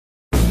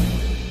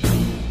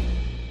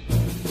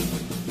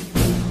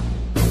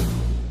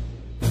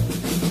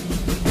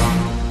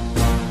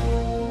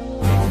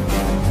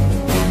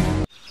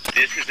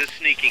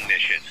sneaking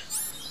mission.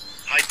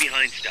 Hide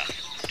behind stuff.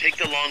 Take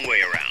the long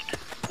way around.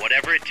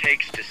 Whatever it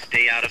takes to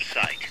stay out of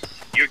sight.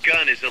 Your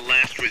gun is a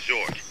last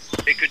resort.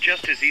 It could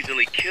just as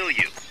easily kill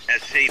you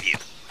as save you.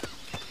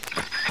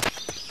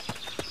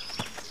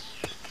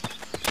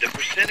 The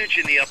percentage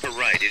in the upper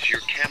right is your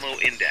camo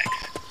index.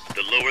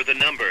 The lower the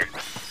number,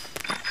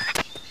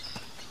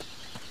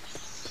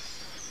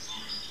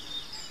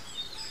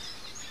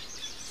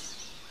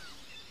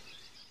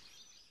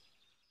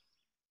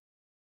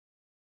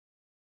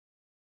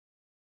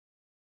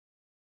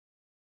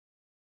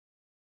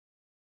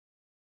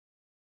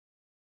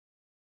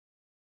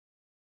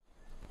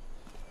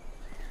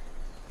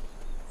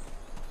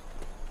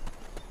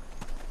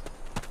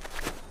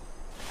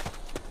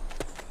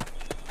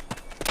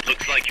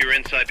 looks like you're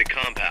inside the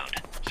compound.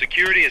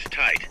 Security is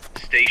tight.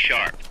 Stay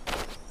sharp.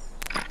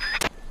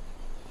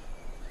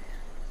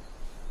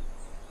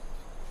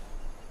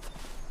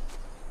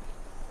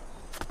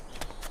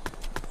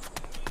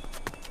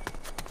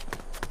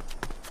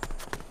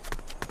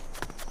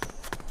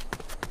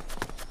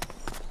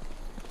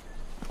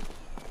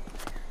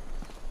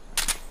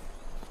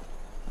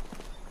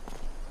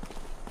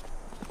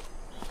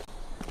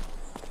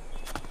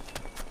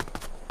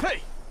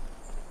 Hey!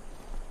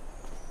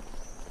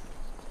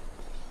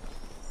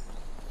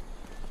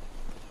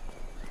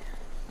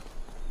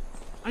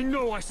 I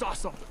know I saw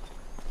something.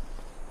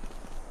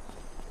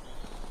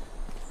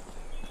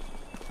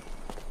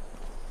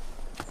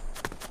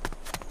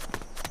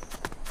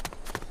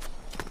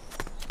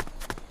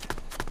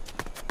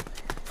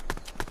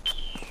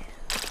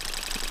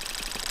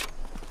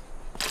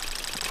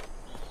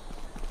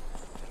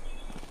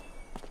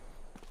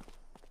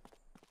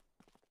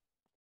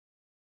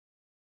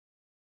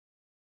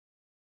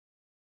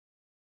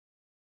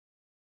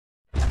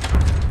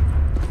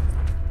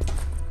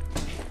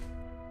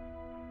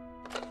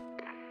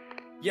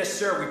 Yes,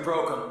 sir, we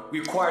broke them. We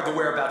acquired the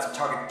whereabouts of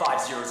target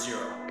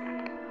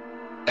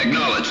 500.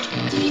 Acknowledged.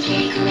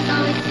 DJ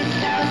Kurosawa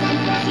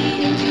 6000,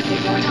 proceed into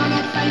support on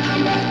at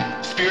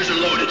 500. Spears are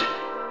loaded.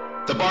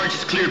 The barge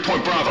is cleared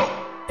Point Bravo.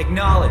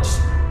 Acknowledged.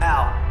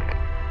 Out.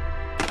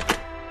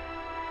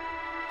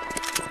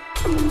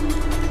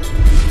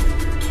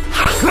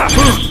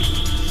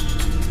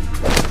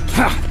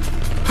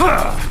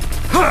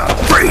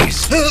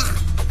 Freeze!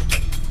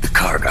 The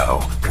cargo.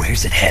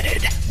 Where's it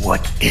headed?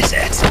 What is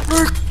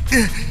it?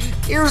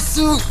 Air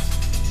suit!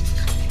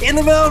 In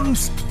the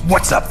mountains!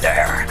 What's up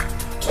there?